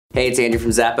Hey, it's Andrew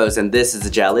from Zappos, and this is the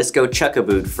Jalisco Chukka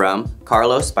Boot from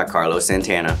Carlos by Carlos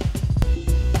Santana.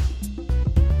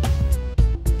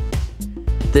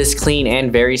 This clean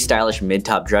and very stylish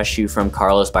mid-top dress shoe from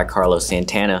Carlos by Carlos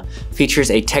Santana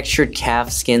features a textured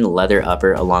calfskin leather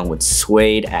upper along with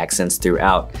suede accents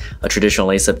throughout, a traditional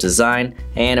lace-up design,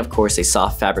 and of course a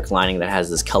soft fabric lining that has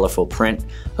this colorful print.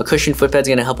 A cushioned footbed is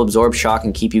going to help absorb shock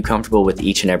and keep you comfortable with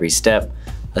each and every step.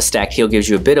 A stacked heel gives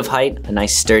you a bit of height, a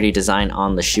nice sturdy design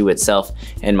on the shoe itself,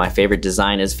 and my favorite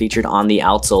design is featured on the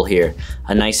outsole here.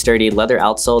 A nice sturdy leather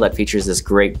outsole that features this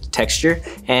great texture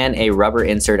and a rubber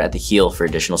insert at the heel for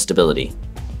additional stability.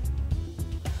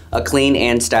 A clean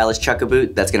and stylish Chukka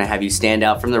boot that's going to have you stand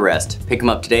out from the rest. Pick them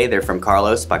up today, they're from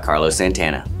Carlos by Carlos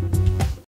Santana.